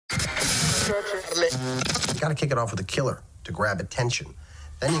You got to kick it off with a killer to grab attention.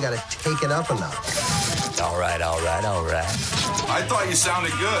 Then you got to take it up a notch. All right. I thought you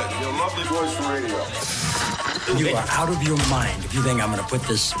sounded good. You're a lovely voice for radio. You are out of your mind if you think I'm going to put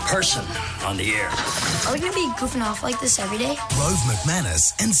this person on the air. Are we going to be goofing off like this every day? Rove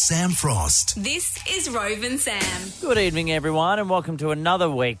McManus and Sam Frost. This is Rove and Sam. Good evening, everyone, and welcome to another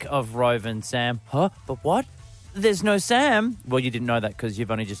week of Rove and Sam. Huh? But what? There's no Sam? Well, you didn't know that because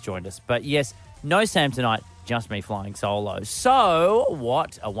you've only just joined us. But yes, no Sam tonight, just me flying solo. So,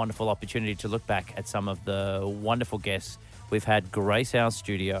 what a wonderful opportunity to look back at some of the wonderful guests we've had grace our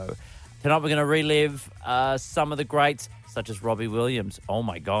studio. Tonight we're going to relive some of the greats, such as Robbie Williams. Oh,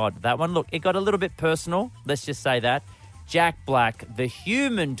 my God. That one, look, it got a little bit personal. Let's just say that. Jack Black, the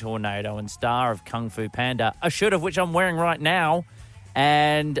human tornado and star of Kung Fu Panda, a shirt of which I'm wearing right now.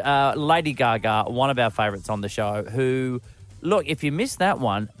 And Lady Gaga, one of our favourites on the show, who, look, if you missed that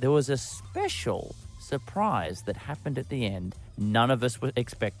one, there was a special surprise that happened at the end none of us were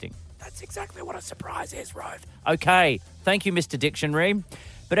expecting. That's exactly what a surprise is, Rove. Okay, thank you, Mr. Dictionary.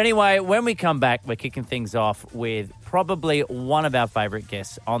 But anyway, when we come back, we're kicking things off with probably one of our favourite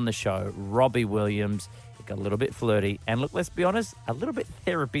guests on the show, Robbie Williams. It got a little bit flirty. And look, let's be honest, a little bit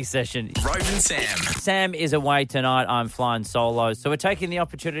therapy session. Rove and Sam. Sam is away tonight. I'm flying solo. So we're taking the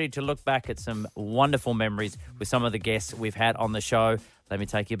opportunity to look back at some wonderful memories with some of the guests we've had on the show. Let me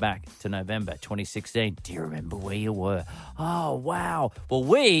take you back to November 2016. Do you remember where you were? Oh, wow. Well,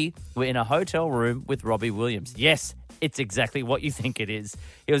 we were in a hotel room with Robbie Williams. Yes, it's exactly what you think it is.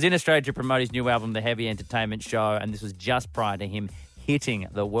 He was in Australia to promote his new album, The Heavy Entertainment Show, and this was just prior to him hitting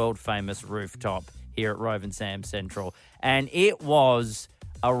the world-famous rooftop here at Rove and Sam Central. And it was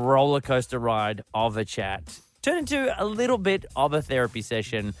a roller coaster ride of a chat. Turned into a little bit of a therapy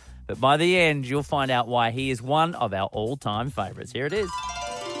session, but by the end, you'll find out why he is one of our all-time favourites. Here it is.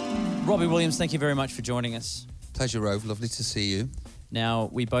 Robbie Williams, thank you very much for joining us. Pleasure, Rove. Lovely to see you. Now,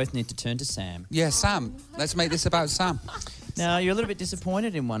 we both need to turn to Sam. Yeah, Sam. Let's make this about Sam. Now, you're a little bit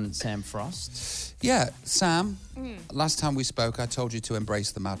disappointed in one Sam Frost. Yeah, Sam, last time we spoke, I told you to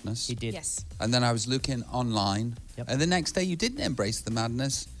embrace the madness. You did. Yes. And then I was looking online, and the next day you didn't embrace the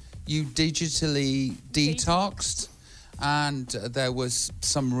madness. You digitally detoxed, and there was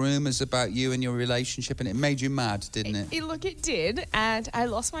some rumours about you and your relationship, and it made you mad, didn't it? Look, it did, and I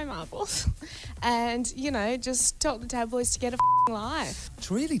lost my marbles. And, just told the tabloids to get a life. It's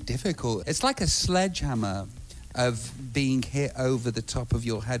really difficult. It's like a sledgehammer of being hit over the top of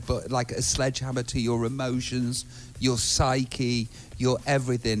your head, but like a sledgehammer to your emotions, your psyche, your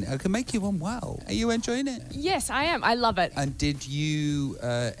everything. It can make you unwell. Are you enjoying it? Yes, I am. I love it. And did you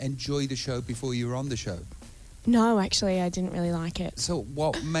enjoy the show before you were on the show? No, actually, I didn't really like it. So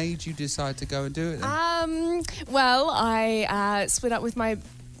what made you decide to go and do it then? Well, I split up with my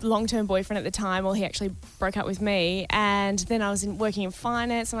long-term boyfriend at the time. Well, he actually broke up with me, and then I was working in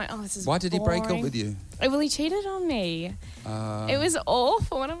finance. I'm like, oh, this is Why did boring. he break up with you? Well, he cheated on me. It was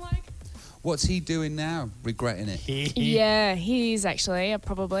awful, and I'm like... What's he doing now? Regretting it? Yeah, he's actually,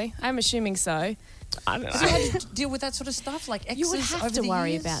 probably. I'm assuming so. I don't know. So you had to deal with that sort of stuff, like exes You would have over to the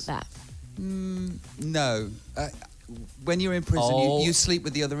worry years? about that. No. When you're in prison, you sleep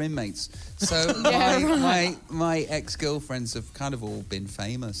with the other inmates. So my ex-girlfriends have kind of all been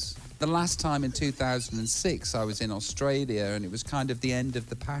famous. The last time in 2006, I was in Australia, and it was kind of the end of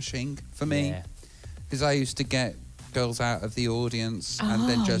the pashing for me. Because I used to get girls out of the audience and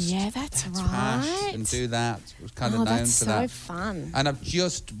then just that's pash right. and do that. I was kind of known that's for so that. fun. And I've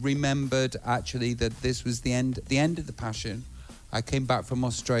just remembered, actually, that this was the end of the passion. I came back from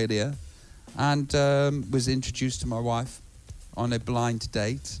Australia and was introduced to my wife on a blind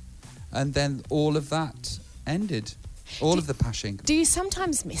date. And then all of that ended. All of the pashing. Do you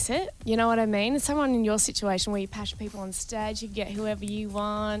sometimes miss it? You know what I mean? Someone in your situation where you pash people on stage, you get whoever you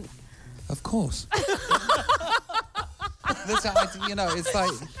want. Of course. Listen, it's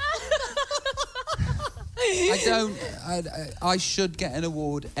like... I should get an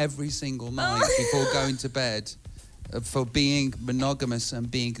award every single night before going to bed for being monogamous and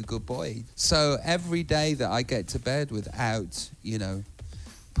being a good boy. So every day that I get to bed without,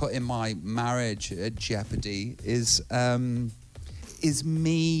 putting my marriage at jeopardy is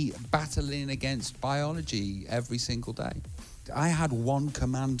me battling against biology every single day. I had one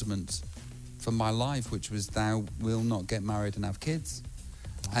commandment for my life, which was thou will not get married and have kids.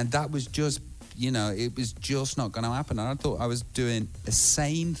 And that was just, it was just not going to happen. And I thought I was doing a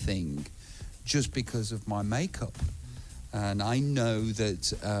sane thing just because of my makeup. And I know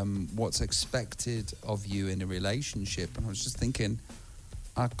that what's expected of you in a relationship. And I was just thinking,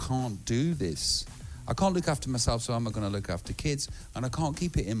 I can't do this. I can't look after myself, so how am I going to look after kids? And I can't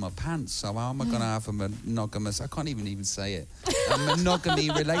keep it in my pants, so how am I going to have a monogamous, I can't even say it, a monogamy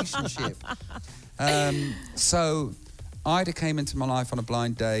relationship? So Ida came into my life on a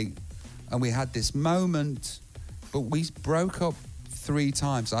blind date, and we had this moment, but we broke up 3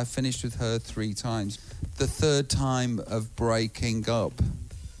 times. I finished with her 3 times. The 3rd time of breaking up,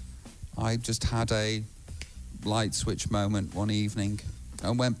 I just had a light switch moment one evening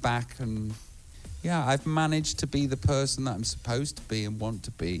and went back, and yeah, I've managed to be the person that I'm supposed to be and want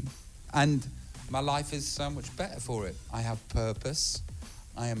to be. And my life is so much better for it. I have purpose.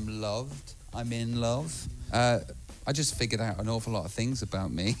 I am loved. I'm in love. I just figured out an awful lot of things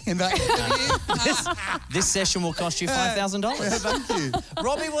about me in that interview. This session will cost you $5,000. Yeah, thank you.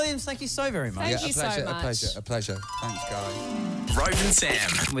 Robbie Williams, thank you so very much. Thank you so much. A pleasure. Thanks, guys. Rove and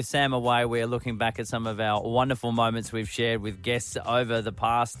Sam. With Sam away, we're looking back at some of our wonderful moments we've shared with guests over the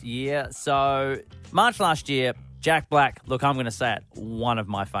past year. So, March last year, Jack Black, look, I'm going to say it, one of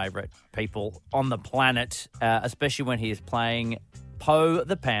my favourite people on the planet, especially when he is playing Po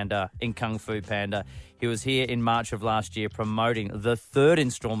the Panda in Kung Fu Panda. He was here in March of last year promoting the 3rd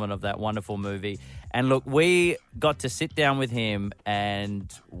installment of that wonderful movie. And look, we got to sit down with him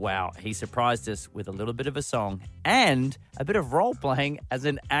and, wow, he surprised us with a little bit of a song and a bit of role-playing as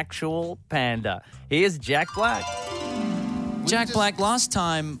an actual panda. Here's Jack Black. Jack Black, last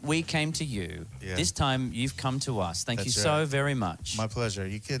time we came to you. Yeah. This time you've come to us. Thank you That's so right. very much. My pleasure. Are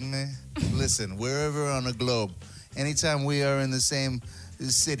you kidding me? Listen, wherever on the globe, anytime we are in the same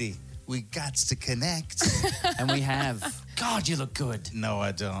city, we got to connect. And we have. God, you look good. No,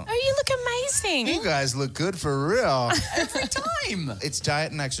 I don't. Oh, you look amazing. You guys look good for real. Every time. It's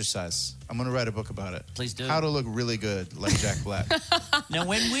diet and exercise. I'm going to write a book about it. Please do. How to look really good like Jack Black. Now,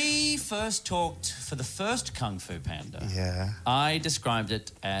 when we first talked for the first Kung Fu Panda, Yeah. I described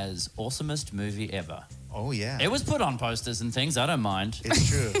it as awesomest movie ever. Oh, yeah. It was put on posters and things. I don't mind. It's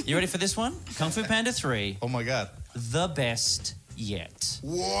true. You ready for this one? Kung Fu Panda 3. Oh, my God. The best yet.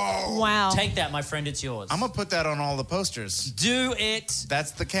 Whoa. Wow. Take that, my friend. It's yours. I'm going to put that on all the posters. Do it.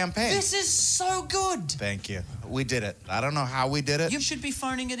 That's the campaign. This is so good. Thank you. We did it. I don't know how we did it. You should be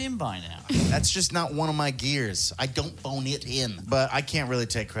phoning it in by now. That's just not one of my gears. I don't phone it in. But I can't really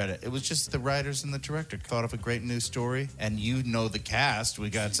take credit. It was just the writers and the director thought of a great new story. And you know the cast. We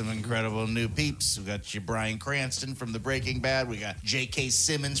got some incredible new peeps. We got your Bryan Cranston from the Breaking Bad. We got J.K.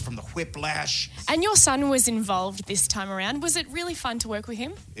 Simmons from the Whiplash. And your son was involved this time around. Was it really fun to work with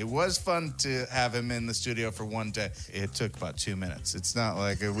him? It was fun to have him in the studio for one day. It took about 2 minutes. It's not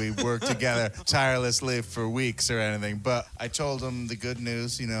like we worked together tirelessly for weeks or anything. But I told him the good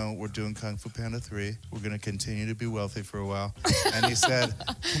news, you know, we're doing Kung Fu Panda 3. We're going to continue to be wealthy for a while. And he said,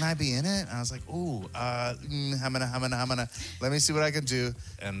 can I be in it? And I was like, ooh, hamana. Let me see what I can do.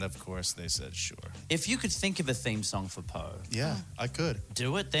 And of course, they said, sure. If you could think of a theme song for Poe, Yeah, I could.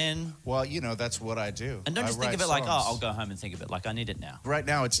 do it then. Well, you know, that's what I do. And don't I just think write of it like, songs. oh, I'll go home and think of it like I need it now. Right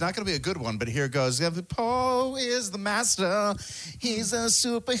now, it's not going to be a good one, but here it goes. Poe is the master. He's a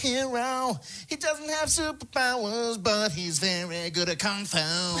superhero. He doesn't have superpowers, but he's very good at Kung Fu.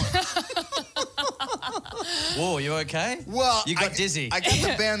 Whoa, you okay? Well, You got dizzy. I got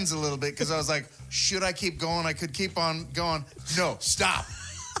the bends a little bit because I was like, should I keep going? I could keep on going. No, stop.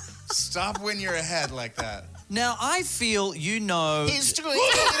 Stop when you're ahead like that. Now, I feel you know... He's sweet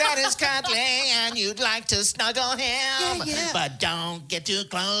and he's cuddly and you'd like to snuggle him. But don't get too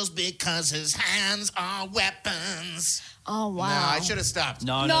close because his hands are weapons. Oh, wow. No, I should have stopped.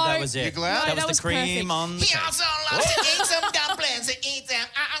 No, No. that was it. You glad? That No, was the cream perfect. on the He cake. also loves to eat some dumplings. He eats them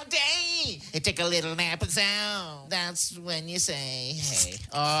all day. He take a little nap and so that's when you say, hey.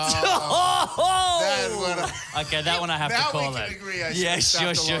 Okay, that one I have to call Now we it. can agree. I Yeah, should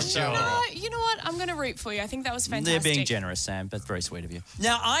have stopped a long sure. time ago. You know what? I'm going to root for you. I think that was They're fantastic. being generous, Sam. That's very sweet of you.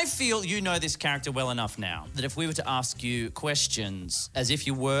 Now, I feel you know this character well enough now that if we were to ask you questions as if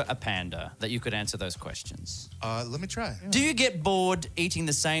you were a panda, that you could answer those questions. Let me try. Do you get bored eating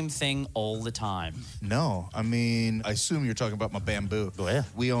the same thing all the time? No, I mean, I assume you're talking about my bamboo. Oh, yeah.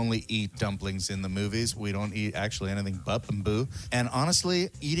 We only eat dumplings in the movies. We don't eat actually anything but bamboo. And honestly,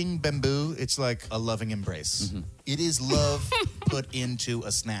 eating bamboo, it's like a loving embrace. Mm-hmm. It is love put into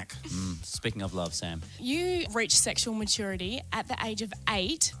a snack. Speaking of love, Sam. You reach sexual maturity at the age of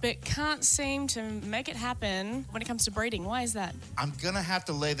 8, but can't seem to make it happen when it comes to breeding. Why is that? I'm going to have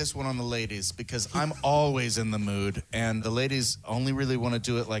to lay this one on the ladies because I'm always in the mood. And the ladies only really want to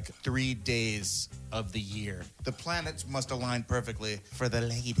do it like 3 days of the year? The planets must align perfectly for the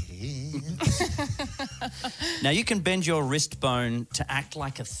ladies. Now, you can bend your wrist bone to act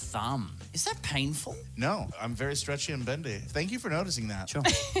like a thumb. Is that painful? No, I'm very stretchy and bendy. Thank you for noticing that. Sure.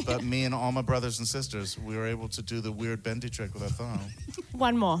 But me and all my brothers and sisters, we were able to do the weird bendy trick with our thumb.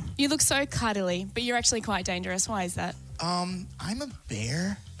 One more. You look so cuddly, but you're actually quite dangerous. Why is that? I'm a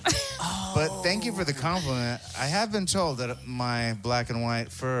bear. But thank you for the compliment. I have been told that my black and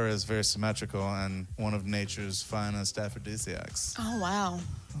white fur is very symmetrical and one of nature's finest aphrodisiacs. Oh, wow.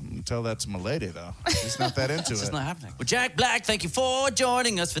 Tell that to my lady, though. She's not that into It's it. just not happening. Well, Jack Black, thank you for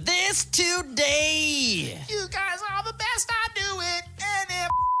joining us for this today. You guys are the best. I do it any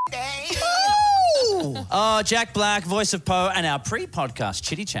day. Oh, Jack Black, voice of Poe, and our pre-podcast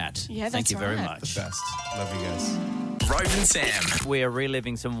Chitty Chat. Yeah, Thank you very right. much. The best. Love you guys. Rove and Sam. We are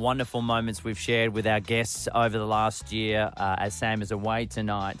reliving some wonderful moments we've shared with our guests over the last year as Sam is away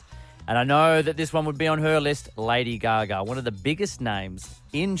tonight. And I know that this one would be on her list, Lady Gaga, one of the biggest names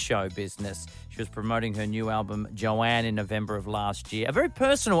in show business. She was promoting her new album, Joanne, in November of last year. A very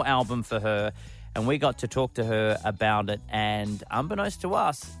personal album for her. And we got to talk to her about it. And unbeknownst to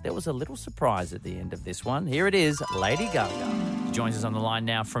us, there was a little surprise at the end of this one. Here it is, Lady Gaga. She joins us on the line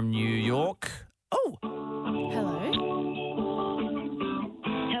now from New York. Oh. Hello.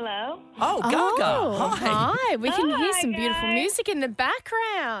 Hello. Oh, Gaga. Oh, Hi. hi. We can hear some Hi, beautiful guys. music in the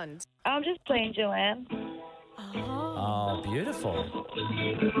background. I'm just playing Joanne. Oh, beautiful.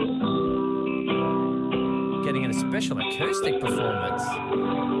 Getting in a special acoustic performance.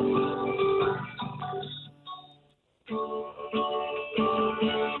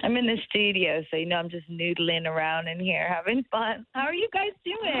 I'm in the studio, so I'm just noodling around in here, having fun. How are you guys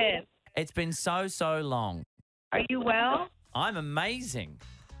doing? It's been so long. Are you well? I'm amazing.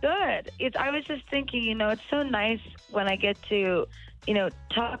 Good. I was just thinking, it's so nice when I get to,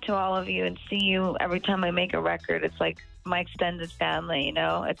 talk to all of you and see you every time I make a record. It's like my extended family,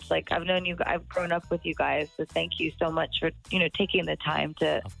 It's like I've known you, I've grown up with you guys, so thank you so much for, taking the time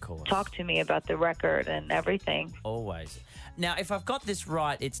to Of course. talk to me about the record and everything. Always. Now, if I've got this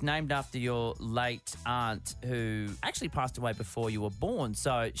right, it's named after your late aunt who actually passed away before you were born.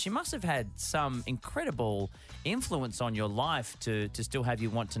 So she must have had some incredible influence on your life to still have you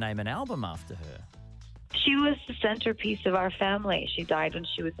want to name an album after her. She was the centerpiece of our family. She died when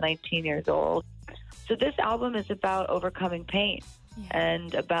she was 19 years old. So this album is about overcoming pain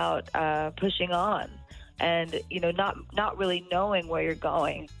and about pushing on and, not really knowing where you're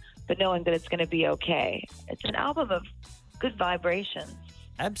going, but knowing that it's going to be okay. It's an album of good vibrations.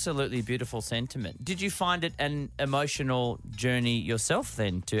 Absolutely beautiful sentiment. Did you find it an emotional journey yourself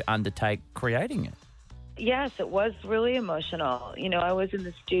then to undertake creating it? Yes, it was really emotional. I was in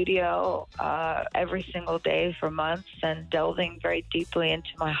the studio every single day for months and delving very deeply into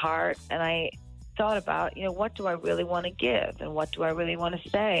my heart. And I thought about, what do I really want to give and what do I really want to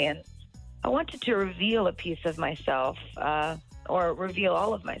say? And I wanted to reveal a piece of myself or reveal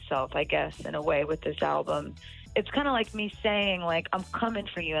all of myself, I guess, in a way with this album. It's kind of like me saying, I'm coming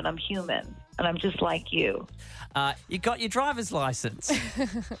for you and I'm human and I'm just like you. You got your driver's license.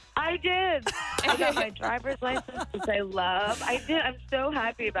 I did. I got my driver's license, which I love. I did. I'm so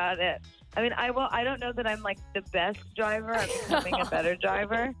happy about it. I mean, I don't know that I'm like the best driver. I'm becoming a better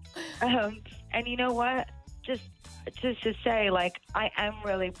driver. And you know what? Just to say, I am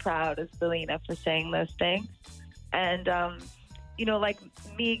really proud of Selena for saying those things. And,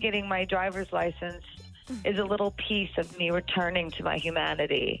 me getting my driver's license is a little piece of me returning to my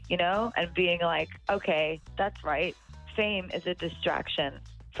humanity, and being like, okay, that's right. Fame is a distraction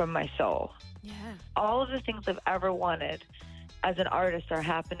from my soul. Yeah. All of the things I've ever wanted as an artist are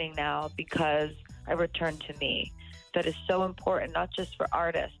happening now because I returned to me. That is so important, not just for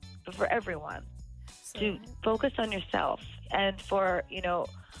artists, but for everyone. To focus on yourself and for,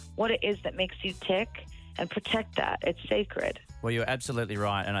 what it is that makes you tick and protect that. It's sacred. Well, you're absolutely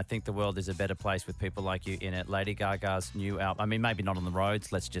right, and I think the world is a better place with people like you in it. Lady Gaga's new album, I mean, maybe not on the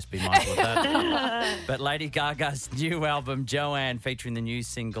roads, let's just be mindful of that. But Lady Gaga's new album, Joanne, featuring the new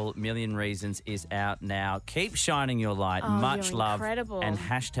single, Million Reasons, is out now. Keep shining your light. Much you're love. incredible. And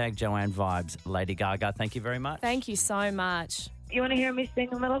hashtag Joanne Vibes. Lady Gaga, thank you very much. Thank you so much. You want to hear me sing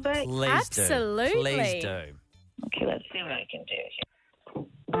a little bit? Please Absolutely. do. Please do. Okay, let's see what I can do here.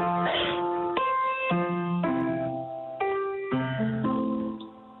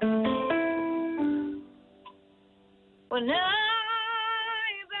 When I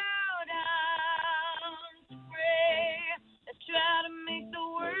bow down to pray, I try to make the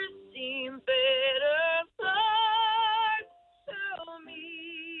worst seem better. Lord, show me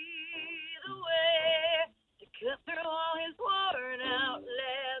the way to cut through all his worn out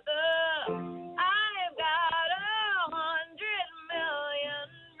leather. I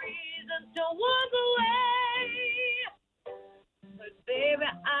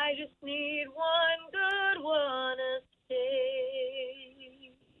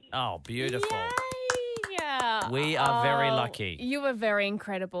Oh, beautiful. Yeah. We are very lucky. You were very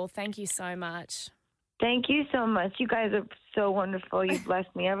incredible. Thank you so much. Thank you so much. You guys are so wonderful. You bless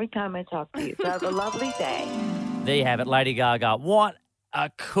me every time I talk to you. So have a lovely day. There you have it, Lady Gaga. What a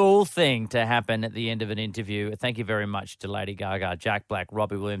cool thing to happen at the end of an interview. Thank you very much to Lady Gaga, Jack Black,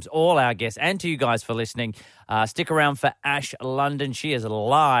 Robbie Williams, all our guests, and to you guys for listening. Stick around for Ash London. She is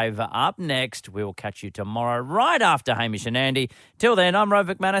live up next. We will catch you tomorrow right after Hamish and Andy. Till then, I'm Rove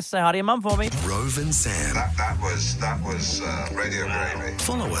McManus. Say hi to your mum for me. Rove and Sam. That was Radio Gravy.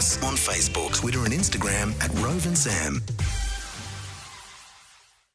 Follow us on Facebook, Twitter and Instagram at Rove and Sam.